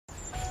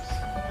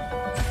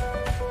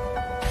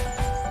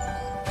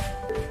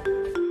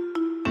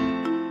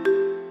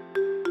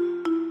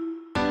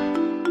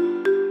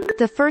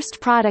The first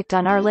product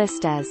on our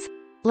list is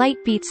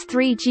Lightbeats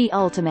 3G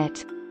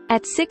Ultimate.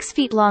 At 6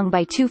 feet long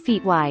by 2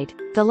 feet wide,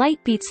 the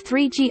Lightbeats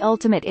 3G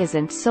Ultimate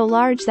isn't so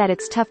large that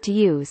it's tough to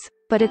use,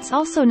 but it's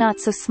also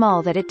not so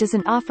small that it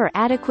doesn't offer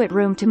adequate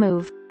room to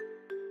move.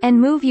 And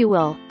move you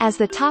will, as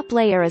the top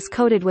layer is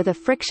coated with a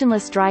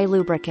frictionless dry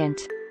lubricant.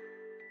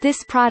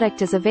 This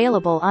product is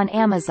available on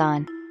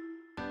Amazon.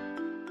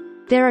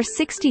 There are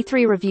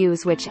 63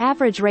 reviews which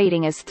average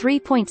rating is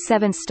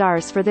 3.7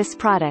 stars for this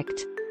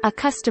product. A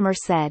customer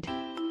said,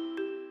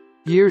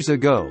 "Years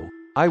ago,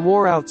 I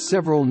wore out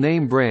several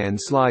name brand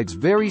slides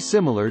very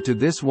similar to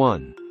this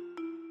one.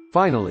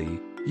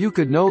 Finally, you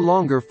could no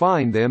longer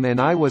find them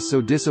and I was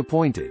so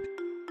disappointed.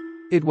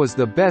 It was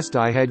the best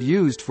I had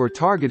used for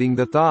targeting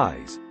the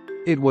thighs.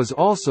 It was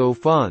also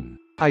fun.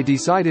 I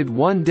decided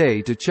one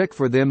day to check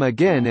for them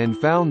again and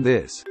found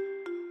this.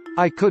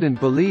 I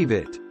couldn't believe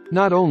it.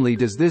 Not only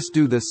does this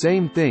do the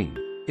same thing,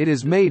 it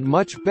is made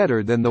much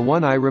better than the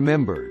one I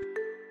remembered.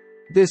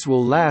 This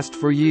will last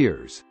for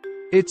years.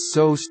 It's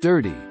so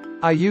sturdy.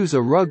 I use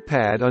a rug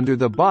pad under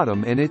the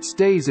bottom and it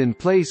stays in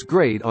place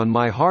great on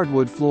my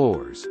hardwood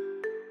floors."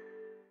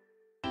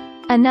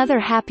 Another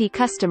happy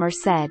customer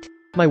said,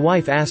 "My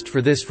wife asked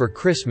for this for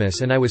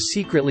Christmas and I was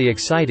secretly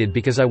excited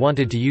because I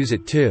wanted to use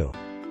it too.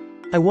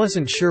 I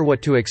wasn't sure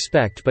what to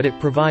expect, but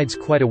it provides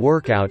quite a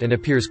workout and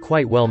appears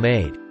quite well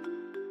made.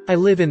 I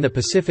live in the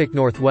Pacific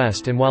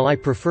Northwest and while I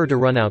prefer to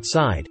run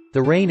outside,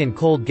 the rain and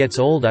cold gets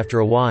old after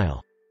a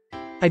while.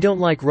 I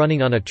don't like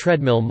running on a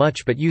treadmill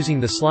much, but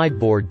using the slide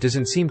board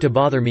doesn't seem to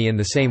bother me in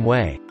the same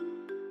way.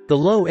 The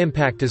low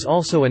impact is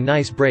also a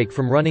nice break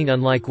from running,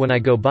 unlike when I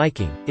go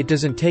biking, it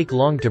doesn't take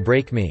long to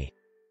break me."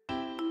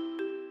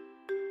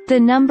 The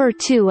number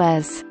 2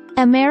 is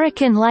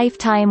American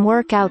Lifetime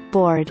Workout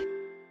Board.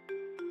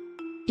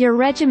 Your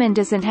regimen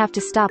doesn't have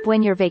to stop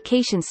when your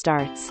vacation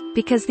starts,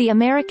 because the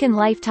American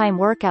Lifetime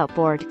Workout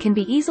Board can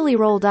be easily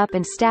rolled up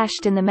and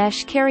stashed in the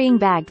mesh carrying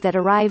bag that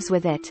arrives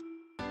with it.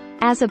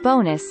 As a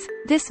bonus,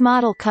 this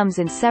model comes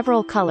in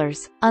several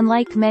colors,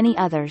 unlike many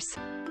others.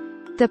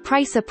 The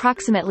price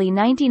approximately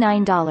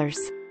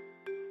 $99.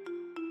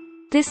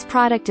 This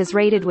product is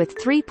rated with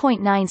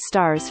 3.9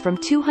 stars from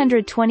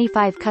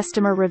 225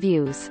 customer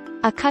reviews.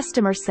 A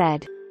customer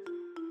said,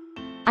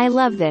 "I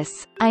love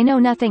this. I know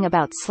nothing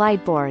about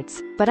slide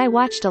boards, but I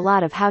watched a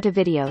lot of how-to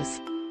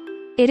videos.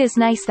 It is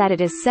nice that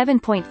it is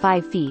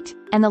 7.5 feet,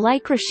 and the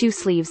lycra shoe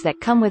sleeves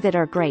that come with it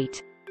are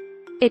great.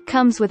 It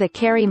comes with a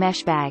carry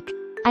mesh bag.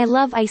 I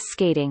love ice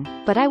skating,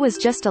 but I was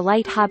just a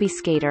light hobby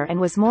skater and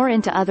was more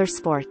into other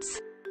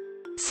sports.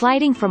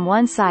 Sliding from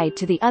one side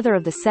to the other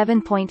of the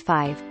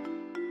 7.5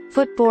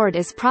 foot board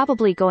is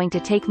probably going to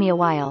take me a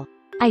while.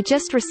 I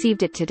just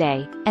received it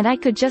today, and I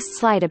could just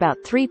slide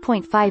about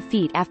 3.5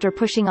 feet after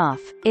pushing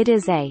off. It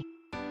is a."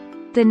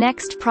 The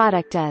next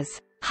product is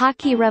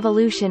Hockey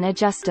Revolution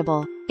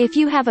Adjustable. If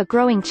you have a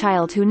growing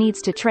child who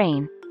needs to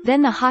train,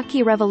 then the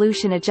Hockey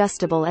Revolution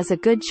Adjustable is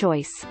a good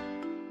choice.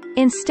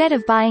 Instead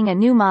of buying a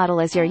new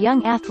model as your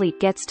young athlete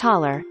gets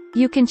taller,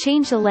 you can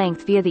change the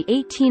length via the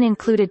 18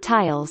 included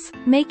tiles,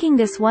 making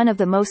this one of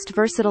the most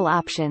versatile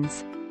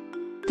options.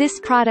 This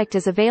product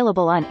is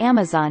available on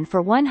Amazon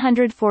for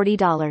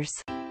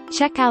 $140.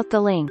 Check out the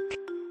link.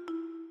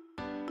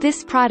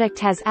 This product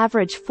has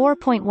average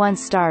 4.1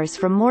 stars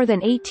from more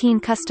than 18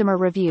 customer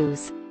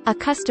reviews. A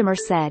customer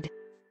said,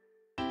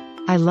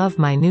 "I love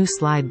my new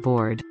slide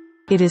board.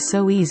 It is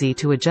so easy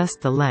to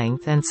adjust the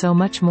length and so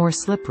much more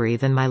slippery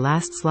than my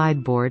last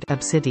slide board,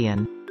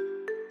 Obsidian.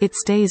 It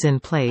stays in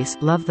place,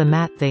 love the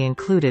mat they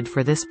included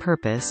for this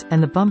purpose,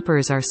 and the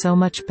bumpers are so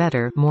much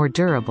better, more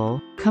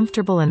durable,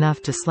 comfortable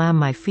enough to slam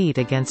my feet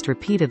against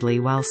repeatedly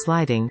while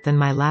sliding than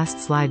my last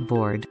slide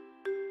board.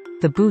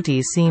 The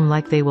booties seem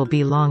like they will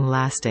be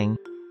long-lasting.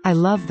 I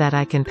love that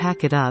I can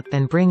pack it up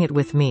and bring it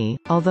with me,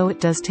 although it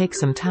does take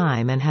some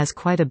time and has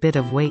quite a bit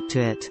of weight to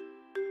it."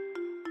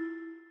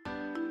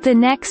 The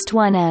next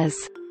one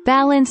is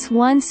Balance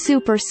One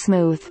Super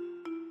Smooth.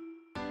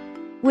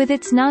 With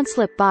its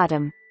non-slip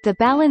bottom, the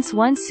Balance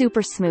One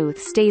Super Smooth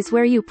stays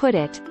where you put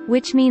it,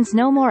 which means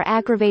no more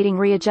aggravating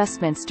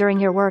readjustments during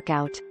your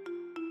workout.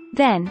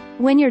 Then,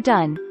 when you're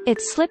done,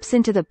 it slips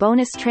into the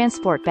bonus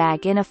transport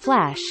bag in a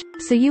flash,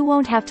 so you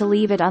won't have to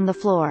leave it on the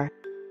floor.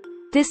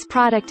 This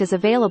product is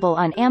available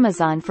on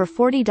Amazon for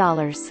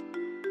 $40.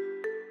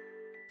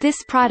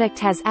 This product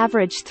has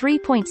average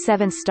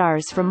 3.7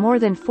 stars from more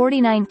than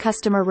 49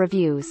 customer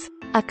reviews.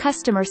 A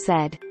customer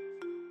said,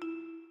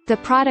 "The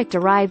product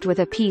arrived with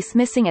a piece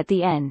missing at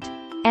the end.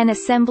 An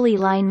assembly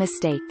line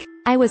mistake.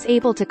 I was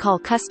able to call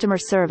customer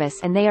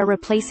service and they are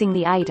replacing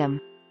the item.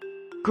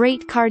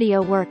 Great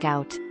cardio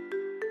workout."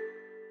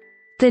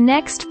 The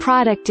next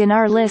product in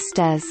our list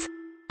is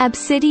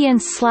Obsidian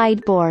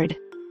Slide Board.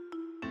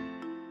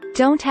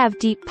 Don't have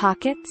deep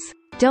pockets?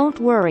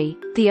 Don't worry,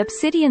 the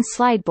Obsidian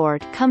slide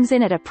board comes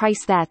in at a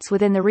price that's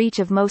within the reach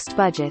of most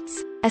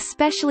budgets,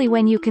 especially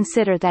when you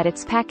consider that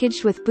it's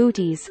packaged with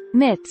booties,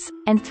 mitts,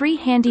 and 3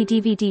 handy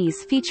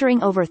DVDs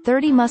featuring over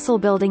 30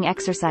 muscle-building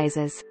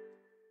exercises.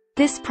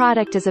 This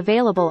product is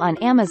available on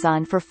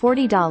Amazon for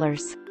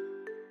 $40.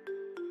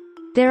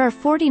 There are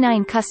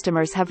 49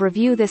 customers have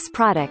reviewed this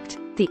product.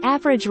 The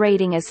average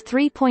rating is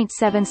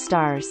 3.7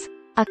 stars.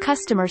 A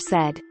customer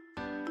said,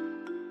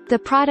 "The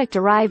product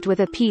arrived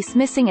with a piece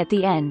missing at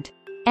the end.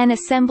 An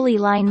assembly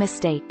line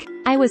mistake.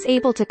 I was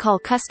able to call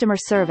customer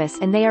service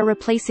and they are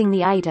replacing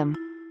the item.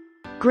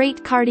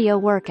 Great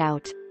cardio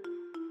workout."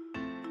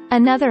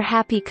 Another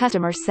happy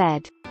customer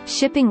said,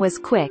 "Shipping was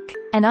quick,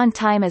 and on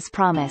time as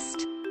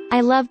promised. I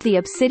loved the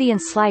Obsidian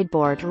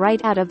slideboard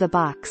right out of the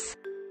box.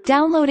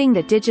 Downloading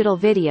the digital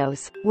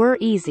videos were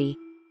easy.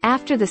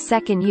 After the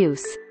second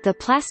use, the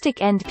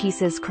plastic end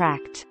pieces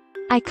cracked.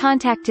 I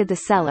contacted the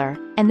seller,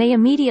 and they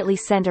immediately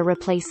sent a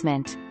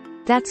replacement.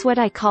 That's what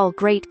I call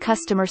great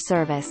customer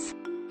service.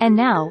 And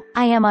now,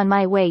 I am on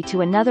my way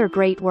to another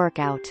great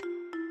workout.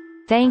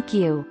 Thank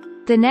you."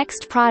 The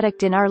next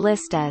product in our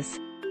list is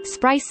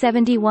Spri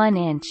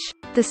 71-inch.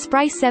 The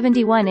Spri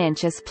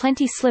 71-inch is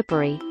plenty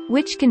slippery,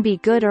 which can be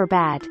good or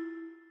bad.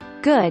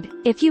 Good,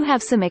 if you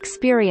have some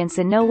experience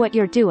and know what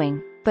you're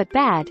doing, but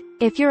bad,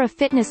 if you're a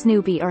fitness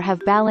newbie or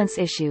have balance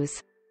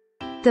issues.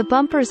 The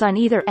bumpers on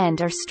either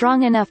end are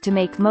strong enough to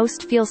make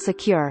most feel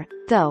secure,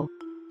 though.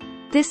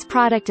 This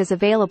product is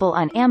available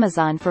on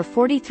Amazon for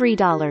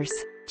 $43.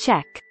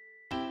 Check.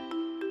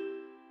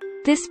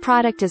 This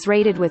product is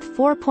rated with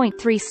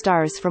 4.3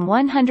 stars from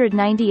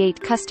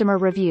 198 customer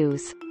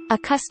reviews. A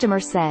customer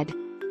said,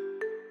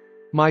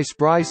 "My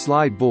Spri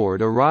slide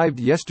board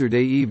arrived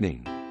yesterday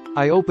evening.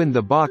 I opened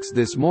the box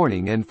this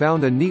morning and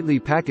found a neatly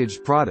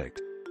packaged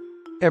product.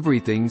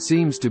 Everything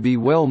seems to be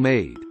well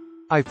made.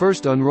 I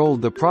first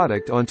unrolled the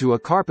product onto a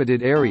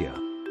carpeted area.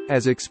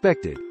 As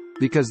expected,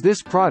 because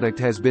this product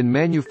has been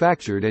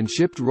manufactured and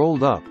shipped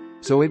rolled up,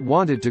 so it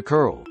wanted to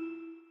curl.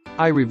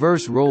 I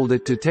reverse rolled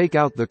it to take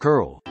out the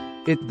curl.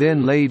 It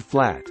then laid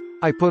flat.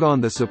 I put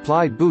on the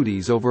supplied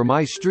booties over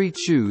my street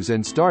shoes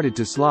and started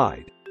to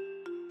slide.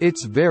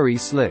 It's very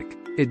slick.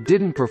 It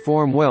didn't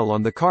perform well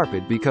on the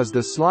carpet because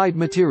the slide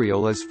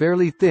material is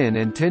fairly thin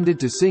and tended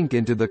to sink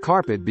into the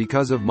carpet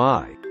because of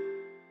my."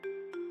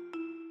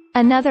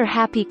 Another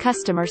happy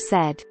customer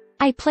said,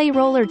 "I play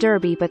roller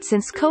derby but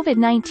since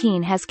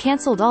COVID-19 has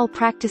cancelled all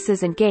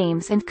practices and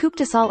games and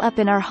cooped us all up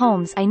in our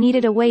homes, I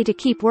needed a way to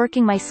keep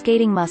working my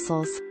skating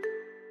muscles.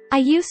 I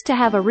used to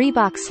have a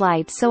Reebok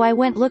slide, so I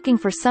went looking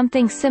for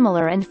something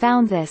similar and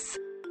found this.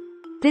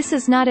 This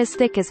is not as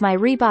thick as my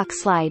Reebok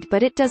slide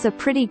but it does a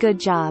pretty good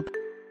job.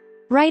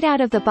 Right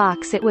out of the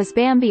box it was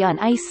Bambi on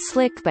ice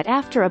slick, but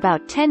after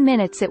about 10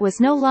 minutes it was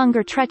no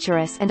longer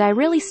treacherous and I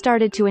really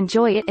started to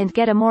enjoy it and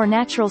get a more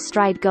natural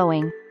stride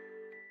going."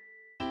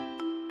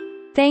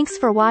 Thanks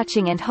for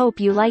watching and hope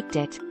you liked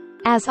it.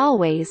 As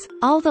always,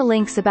 all the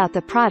links about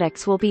the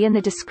products will be in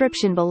the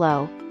description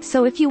below,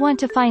 so if you want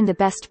to find the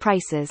best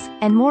prices,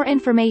 and more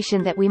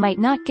information that we might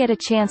not get a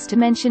chance to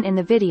mention in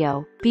the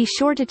video, be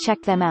sure to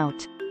check them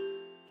out.